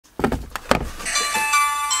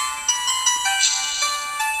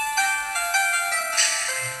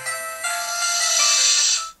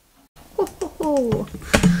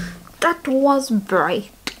that was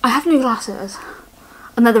bright. I have new glasses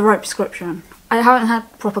and they're the right prescription. I haven't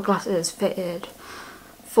had proper glasses fitted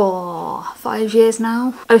for 5 years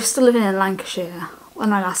now. I was still living in Lancashire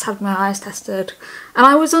when I last had my eyes tested and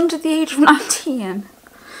I was under the age of 19.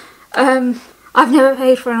 I've never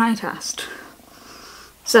paid for an eye test.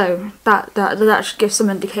 So that should give some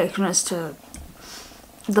indication as to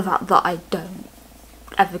the fact that I don't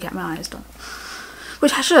ever get my eyes done.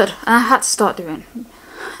 Which I should, and I had to start doing.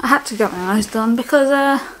 I had to get my eyes done because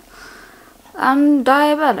I'm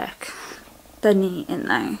diabetic. They're neat, aren't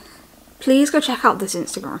they? Please go check out this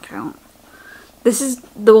Instagram account. This is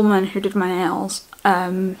the woman who did my nails.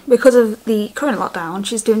 Because of the current lockdown,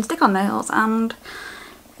 she's doing stick-on nails and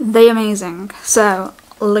they're amazing. So,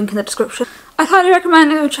 link in the description. I highly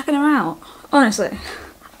recommend go checking her out, honestly.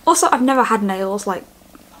 Also, I've never had nails like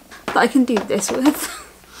that I can do this with.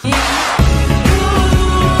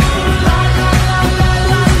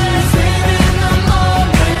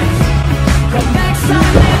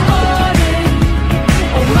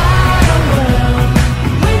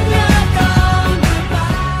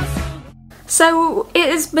 So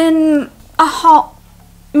it has been a hot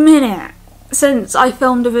minute since I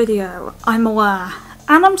filmed a video, I'm aware,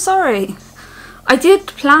 and I'm sorry. I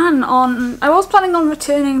was planning on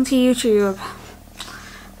returning to YouTube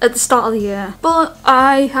at the start of the year, but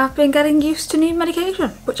I have been getting used to new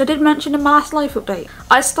medication, which I did mention in my last life update.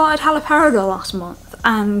 I started haloperidol last month,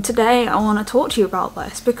 and today I want to talk to you about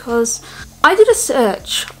this because I did a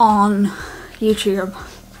search on YouTube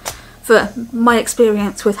for my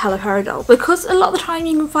experience with haloperidol, because a lot of the time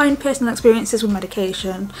you can find personal experiences with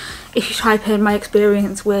medication. If you type in my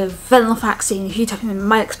experience with venlafaxine, if you type in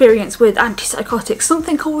my experience with antipsychotics,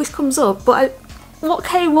 something always comes up, but what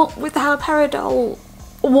came up with the haloperidol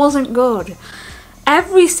wasn't good.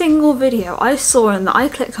 Every single video I saw and that I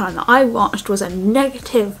clicked on and that I watched was a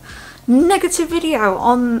negative video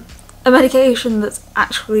on a medication that's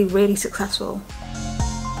actually really successful.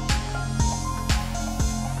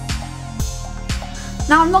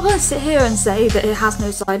 Now, I'm not going to sit here and say that it has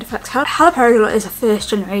no side effects. Haloperidol is a first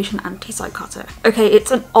generation antipsychotic. Okay,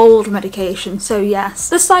 it's an old medication, so yes,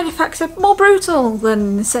 the side effects are more brutal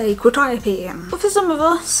than, say, quetiapine. But for some of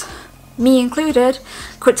us, me included,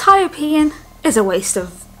 quetiapine is a waste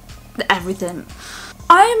of everything.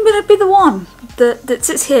 I'm going to be the one that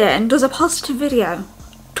sits here and does a positive video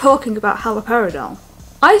talking about haloperidol.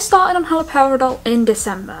 I started on haloperidol in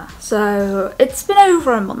December, so it's been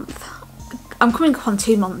over a month. I'm coming up on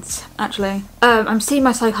 2 months, actually. I'm seeing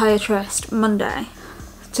my psychiatrist Monday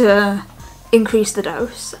to increase the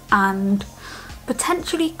dose and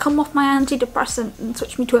potentially come off my antidepressant and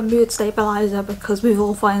switch me to a mood stabiliser, because we've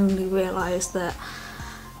all finally realised that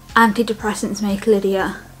antidepressants make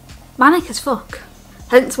Lydia manic as fuck.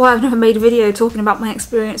 Hence why I've never made a video talking about my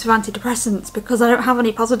experience with antidepressants, because I don't have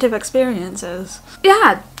any positive experiences.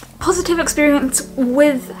 Yeah, positive experience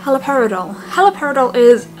with haloperidol. Haloperidol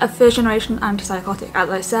is a first generation antipsychotic, as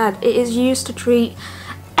I said. It is used to treat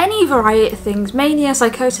any variety of things: mania,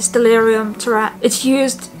 psychosis, delirium, Tourette. It's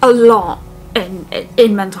used a lot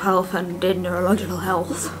in mental health and in neurological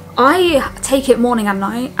health. I take it morning and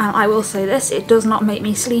night, and I will say this, it does not make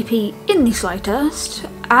me sleepy in the slightest.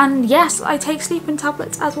 And yes, I take sleeping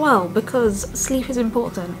tablets as well, because sleep is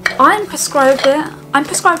important. I'm prescribed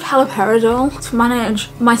haloperidol to manage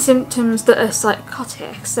my symptoms that are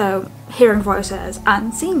psychotic, so hearing voices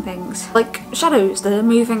and seeing things, like shadows that are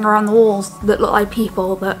moving around the walls that look like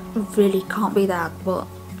people that really can't be there, but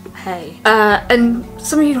hey. And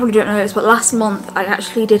some of you probably don't know this, but last month I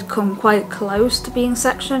actually did come quite close to being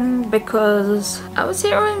sectioned because I was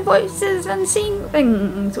hearing voices and seeing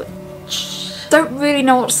things, which don't really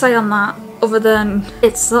know what to say on that other than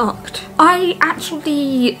it sucked. I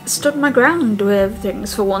actually stood my ground with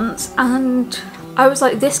things for once, and I was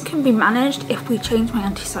like, this can be managed if we change my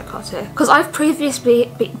antipsychotic. Because I've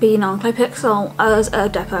previously been on Clopixel as a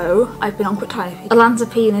depot, I've been on quetiapine.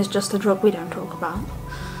 Olanzapine is just a drug we don't talk about.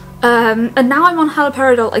 And now I'm on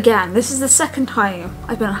haloperidol again. This is the second time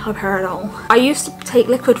I've been on haloperidol. I used to take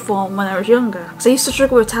liquid form when I was younger, because I used to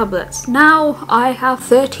struggle with tablets. Now I have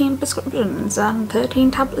 13 prescriptions and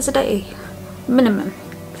 13 tablets a day, minimum,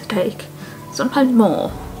 to take, sometimes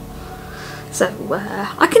more. So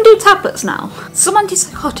I can do tablets now. Some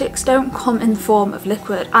antipsychotics don't come in the form of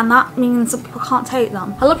liquid, and that means some people can't take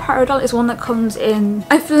them. Haloperidol is one that comes in.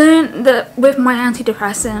 I've learned that with my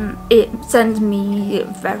antidepressant, it sends me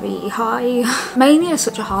very high. Mania is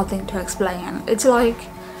such a hard thing to explain. It's like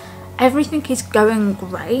everything is going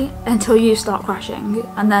great until you start crashing,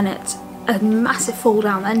 and then it's a massive fall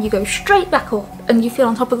down, then you go straight back up and you feel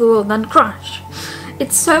on top of the world, then crash.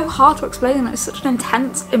 It's so hard to explain. It's such an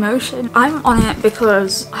intense emotion. I'm on it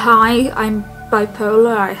because I'm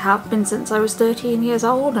bipolar. I have been since I was 13 years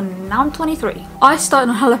old and now I'm 23. I started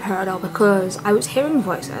on haloperidol because I was hearing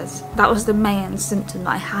voices. That was the main symptom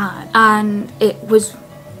I had, and it was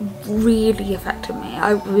really affecting me.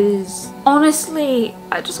 I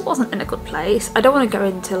just wasn't in a good place. I don't want to go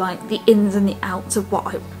into like the ins and the outs of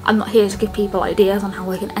what I'm not here to give people ideas on how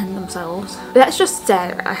they can end themselves. Let's just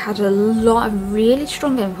say I had a lot of really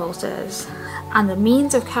strong impulses and the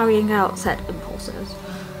means of carrying out said impulses.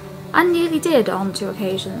 I nearly did on 2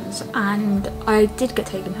 occasions, and I did get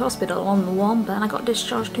taken to hospital on the one, but then I got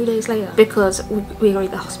discharged 2 days later because we agree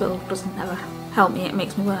the hospital doesn't ever help me, it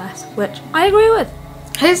makes me worse, which I agree with.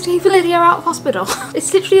 Here's to keeping Lydia out of hospital.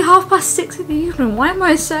 It's literally 6:30 in the evening. Why am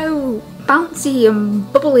I so bouncy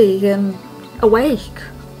and bubbly and awake?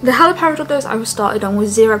 The haloperidol dose I was started on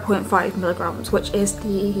was 0.5 milligrams, which is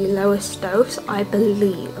the lowest dose, I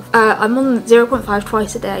believe. I'm on 0.5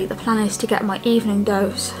 twice a day. The plan is to get my evening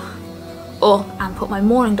dose up and put my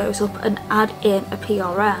morning dose up and add in a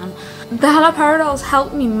PRN. The haloperidol's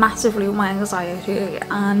helped me massively with my anxiety,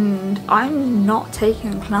 and I'm not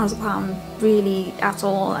taking clonazepam really at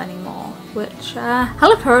all anymore, which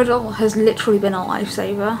haloperidol has literally been a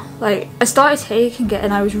lifesaver. Like, I started taking it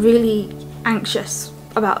and I was really anxious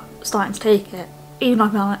about starting to take it. Even though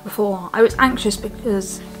I've been on it before, I was anxious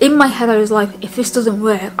because in my head I was like, if this doesn't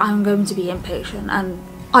work, I'm going to be inpatient, and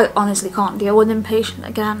I honestly can't deal with inpatient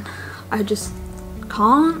again. I just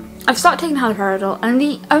can't. I've started taking haloperidol, and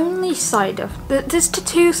the only there's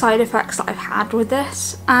 2 side effects that I've had with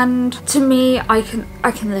this, and to me I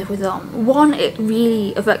can live with them. One, it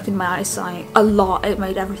really affected my eyesight a lot. It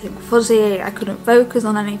made everything fuzzy. I couldn't focus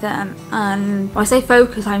on anything, and when I say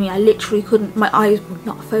focus, I mean I literally couldn't. My eyes would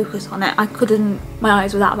not focus on it. My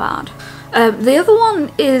eyes were that bad. The other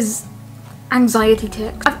one is anxiety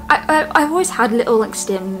tics. I've always had little like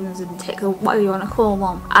stims and tics, or whatever you want to call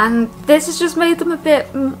them, and this has just made them a bit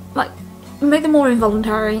made them more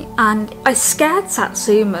involuntary. And I scared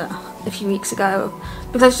Satsuma a few weeks ago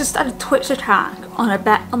because I just had a twitch attack on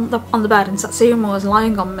the bed, and Satsuma was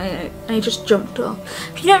lying on me and he just jumped up.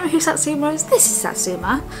 If you don't know who Satsuma is, this is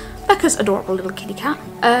Satsuma, Becca's adorable little kitty cat,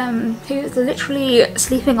 who's literally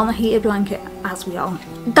sleeping on the heated blanket as we are.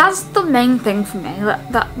 That's the main thing for me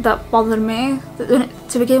that bothered me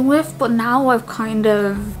to begin with, but now I've kind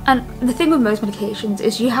of, and the thing with most medications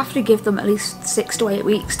is you have to give them at least 6 to 8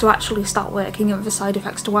 weeks to actually start working and for the side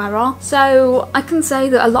effects to wear off. So I can say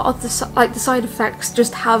that a lot of the side effects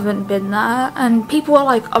just haven't been there, and people are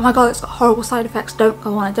like, oh my god, it's got horrible side effects, don't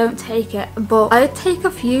go on it, don't take it. But I take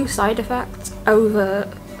a few side effects over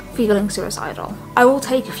feeling suicidal. I will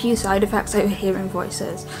take a few side effects over hearing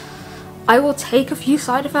voices. I will take a few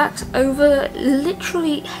side effects over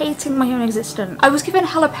literally hating my own existence. I was given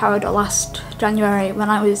haloperidol last January when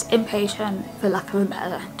I was inpatient, for lack of a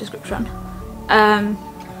better description.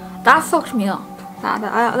 That fucked me up.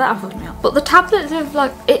 That fucked me up. But the tablets have,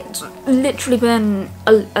 like, it's literally been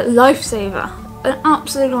a lifesaver. An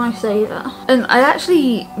absolute lifesaver. And I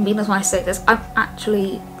actually mean as when I say this, I'm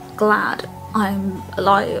actually glad I'm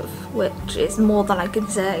alive, which is more than I can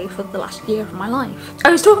say for the last year of my life.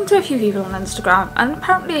 I was talking to a few people on Instagram, and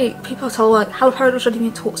apparently people are told like haloperidol shouldn't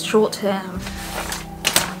be taught short term.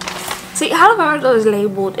 See, haloperidol is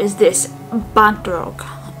labelled as this bad drug,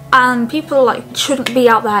 and people like shouldn't be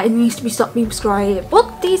out there, it needs to be stopped being prescribed.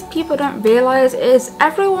 What these people don't realise is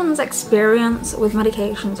everyone's experience with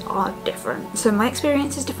medications are different. So my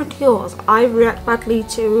experience is different to yours. I react badly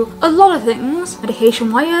to a lot of things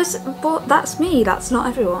medication wise, but that's me, that's not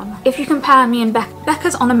everyone. If you compare me and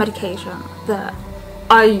Becca's on a medication that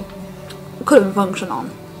I couldn't function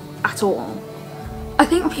on at all. I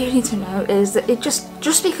think what people need to know is that it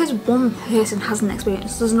just because one person has an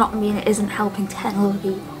experience does not mean it isn't helping 10 other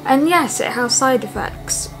people. And yes, it has side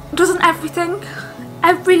effects. Doesn't everything?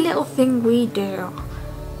 Every little thing we do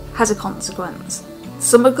has a consequence.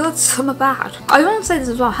 Some are good, some are bad. I want to say this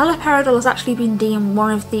as well, haloperidol has actually been deemed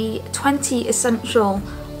one of the 20 essential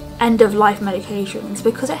end-of-life medications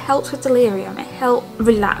because it helps with delirium, it helps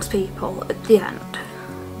relax people at the end.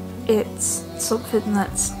 It's something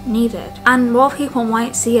that's needed, and while people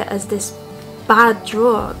might see it as this bad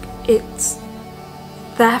drug, it's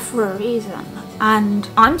there for a reason. And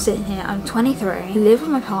I'm sitting here, I'm 23, I live with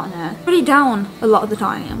my partner, pretty down a lot of the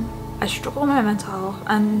time. I struggle with my mental health,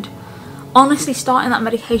 and honestly starting that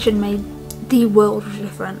medication made the world of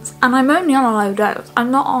difference. And I'm only on a low dose,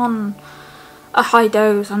 I'm not on a high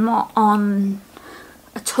dose, I'm not on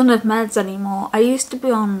a ton of meds anymore. I used to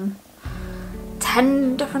be on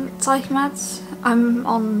 10 different psych meds. I'm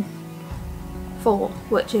on for,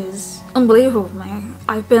 which is unbelievable for me.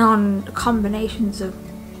 I've been on combinations of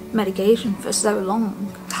medication for so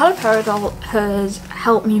long. Haloperidol has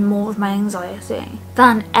helped me more with my anxiety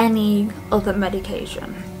than any other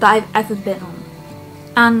medication that I've ever been on.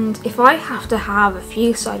 And if I have to have a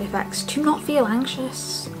few side effects to not feel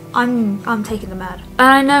anxious, I'm taking the med. And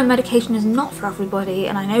I know medication is not for everybody,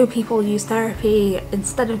 and I know people use therapy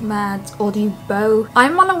instead of meds or do both.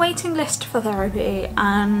 I'm on a waiting list for therapy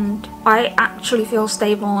and I actually feel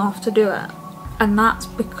stable enough to do it, and that's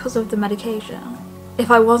because of the medication.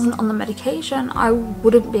 If I wasn't on the medication, I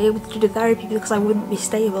wouldn't be able to do therapy because I wouldn't be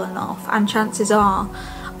stable enough, and chances are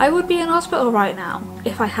I would be in hospital right now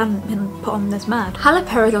if I hadn't been put on this med.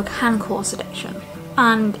 Haloperidol can cause sedation,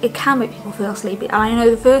 and it can make people feel sleepy. And I know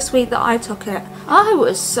the first week that I took it, I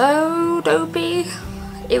was so dopey.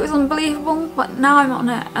 It was unbelievable, but now I'm on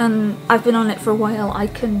it and I've been on it for a while. I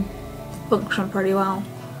can function pretty well.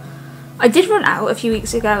 I did run out a few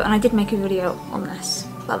weeks ago and I did make a video on this,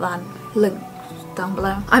 but then link down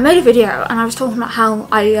below. I made a video and I was talking about how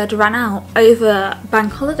I had ran out over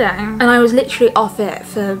bank holiday, and I was literally off it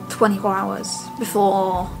for 24 hours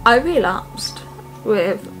before I relapsed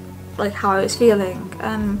with like how I was feeling,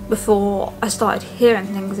 and before I started hearing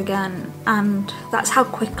things again, and that's how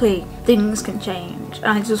quickly things can change. And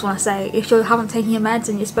I just want to say, if you haven't taken your meds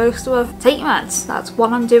and you're supposed to have, take your meds. That's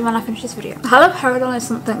what I'm doing when I finish this video. Haloperidol is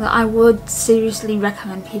something that I would seriously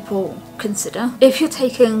recommend people consider. If you're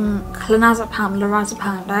taking clonazepam,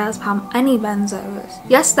 lorazepam, diazepam, any benzos,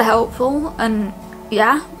 yes, they're helpful, and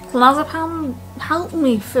yeah, clonazepam helped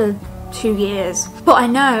me for 2 years, but I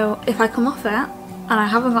know if I come off it and I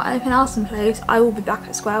haven't got anything else in place, I will be back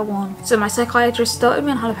at square one. So my psychiatrist started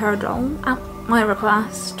me on haloperidol at my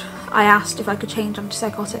request. I asked if I could change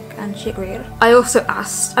antipsychotic and she agreed. I also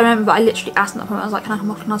asked, I remember I literally asked at that point, I was like, can I come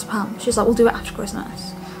off clonazepam? She's like, we'll do it after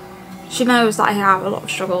Christmas. She knows that I have a lot of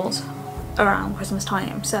struggles around Christmas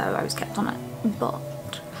time, so I was kept on it.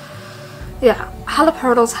 But yeah,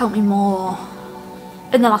 haloperidol's helped me more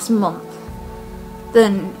in the last month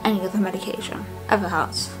than any other medication ever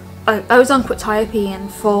has. I was on quetiapine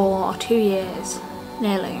for 2 years,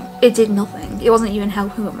 nearly. It did nothing. It wasn't even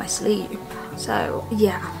helping with my sleep. So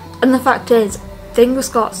yeah. And the fact is, things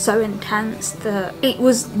got so intense that it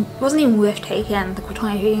wasn't even worth taking the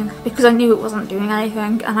quetiapine because I knew it wasn't doing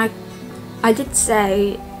anything. And I did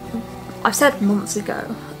say, I said months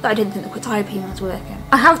ago that I didn't think the quetiapine was working.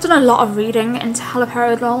 I have done a lot of reading into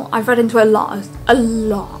haloperidol. I've read into a lot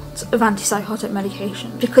of antipsychotic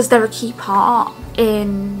medication because they're a key part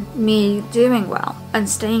in me doing well and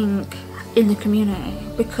staying in the community,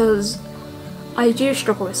 because I do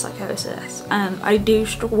struggle with psychosis and I do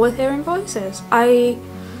struggle with hearing voices. I've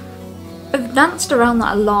danced around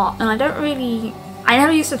that a lot, and I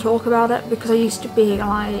never used to talk about it because I used to be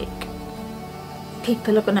like,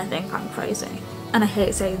 people are gonna think I'm crazy, and I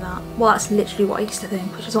hate saying that. Well, that's literally what I used to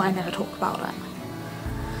think, which is why I never talk about it.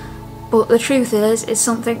 But the truth is, it's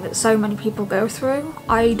something that so many people go through.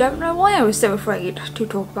 I don't know why I was so afraid to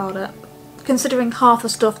talk about it, considering half the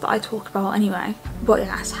stuff that I talk about anyway. But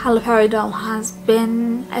yes, haloperidol has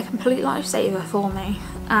been a complete lifesaver for me,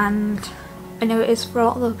 and I know it is for a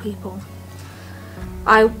lot of other people.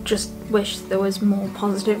 I just wish there was more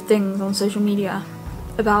positive things on social media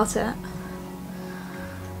about it.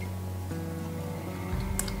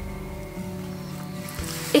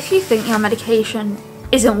 If you think your medication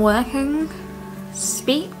isn't working,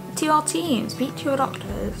 speak to your team, speak to your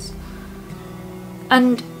doctors.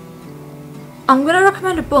 And I'm going to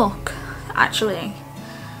recommend a book, actually,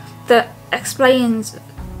 that explains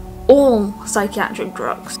all psychiatric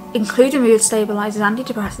drugs, including mood stabilizers,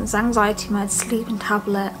 antidepressants, anxiety meds, sleeping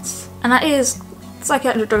tablets, and that is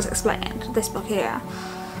Psychiatric Drugs Explained, this book here.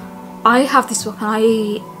 I have this book,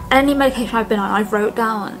 and any medication I've been on, I've wrote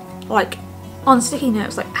down, like, on sticky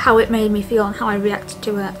notes, like how it made me feel and how I reacted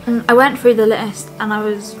to it. And I went through the list and I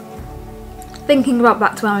was thinking about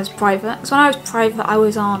back to when I was private. So when I was private, I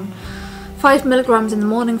was on 5 milligrams in the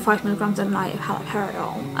morning, 5 milligrams at night of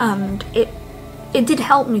haloperidol, and it did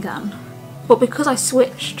help me then. But because I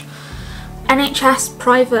switched NHS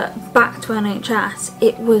private back to NHS,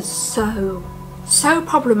 it was so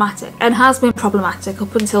problematic, and has been problematic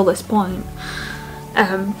up until this point.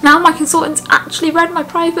 Now my consultant's actually read my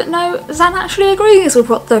private notes and actually agrees with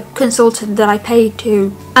what the consultant that I paid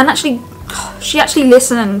to, and she actually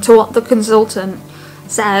listened to what the consultant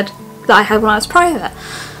said that I had when I was private,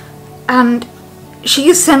 and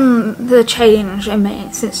she's seen the change in me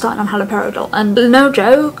since starting on haloperidol. And no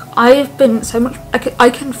joke, I've been so much, I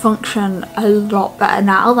can function a lot better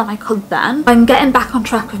now than I could then. I'm getting back on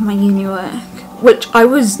track with my uni work, which I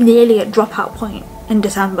was nearly at dropout point in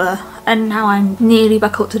December, and now I'm nearly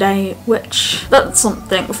back up to date, which that's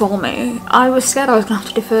something for me. I was scared I was gonna have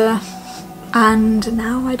to defer, and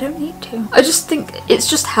now I don't need to. I just think it's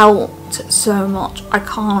just helped so much. I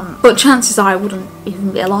can't, but chances are I wouldn't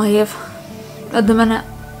even be alive at the minute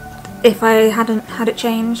if I hadn't had it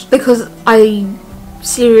changed, because I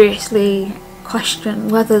seriously question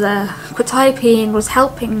whether the quetiapine was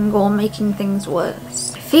helping or making things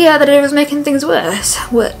worse. I fear that it was making things worse,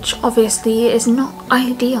 which obviously is not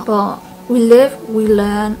ideal, but we live, we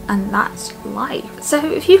learn, and that's life. So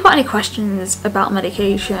if you've got any questions about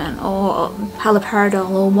medication or haloperidol,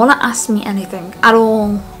 or want to ask me anything at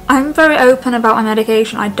all, I'm very open about my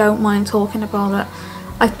medication. I don't mind talking about it.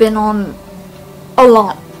 I've been on a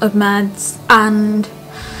lot of meds, and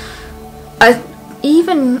I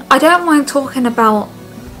don't mind talking about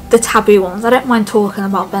the taboo ones. I don't mind talking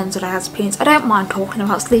about benzodiazepines. I don't mind talking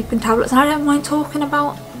about sleeping tablets, and I don't mind talking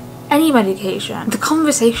about any medication. The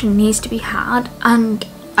conversation needs to be had, and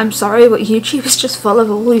I'm sorry, but YouTube is just full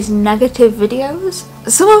of all these negative videos.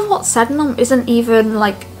 Some of what's said in them isn't even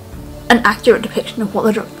like an accurate depiction of what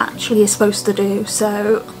the drug actually is supposed to do.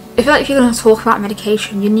 So I feel like if you're going to talk about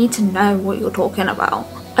medication, you need to know what you're talking about.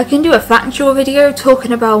 I can do a factual video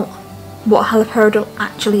talking about what haloperidol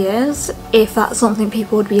actually is, if that's something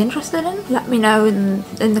people would be interested in. Let me know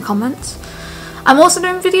in the comments. I'm also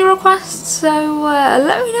doing video requests, so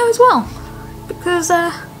let me know as well, because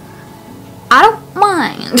I don't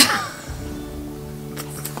mind.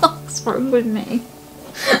 What's wrong with me?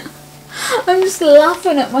 I'm just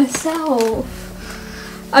laughing at myself.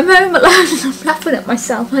 I'm home alone and I'm laughing at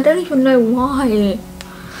myself. I don't even know why,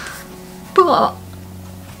 but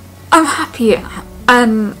I'm happy,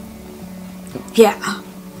 and yeah,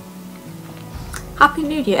 Happy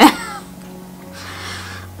New Year.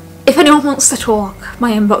 If anyone wants to talk,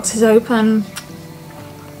 my inbox is open.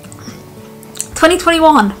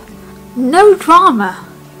 2021, no drama,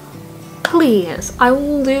 please. I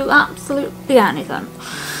will do absolutely anything.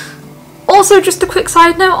 Also, just a quick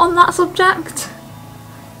side note on that subject: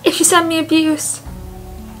 if you send me abuse,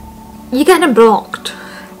 you're getting blocked.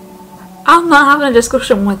 I'm not having a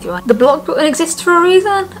discussion with you. The block button exists for a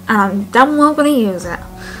reason, and I'm damn well gonna use it.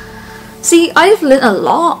 See, I've learnt a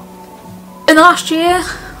lot in the last year,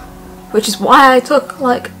 which is why I took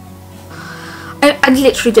like, I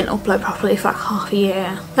literally didn't upload properly for like half a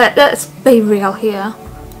year. Let's be real here.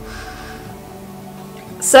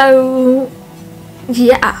 So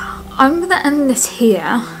yeah, I'm gonna end this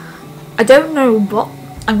here. I don't know what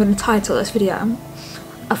I'm gonna title this video.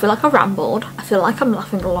 I feel like I rambled. I feel like I'm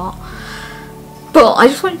laughing a lot. But I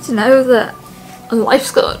just want you to know that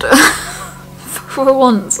life's good. For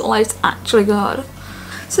once, life's actually good.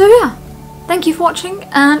 So yeah, thank you for watching,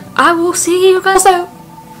 and I will see you guys. Also,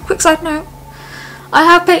 quick side note, I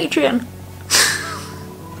have Patreon.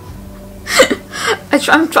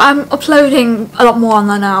 I'm uploading a lot more on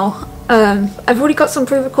there now. I've already got some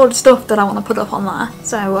pre-recorded stuff that I want to put up on there,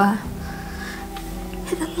 so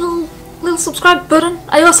hit the little subscribe button.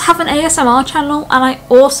 I also have an ASMR channel, and I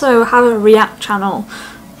also have a React channel.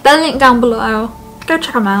 They're linked down below. Go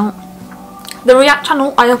check them out. The React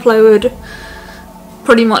channel I upload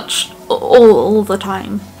pretty much all the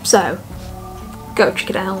time, so go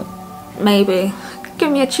check it out. Maybe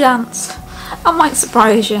give me a chance. I might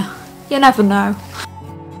surprise you. You never know.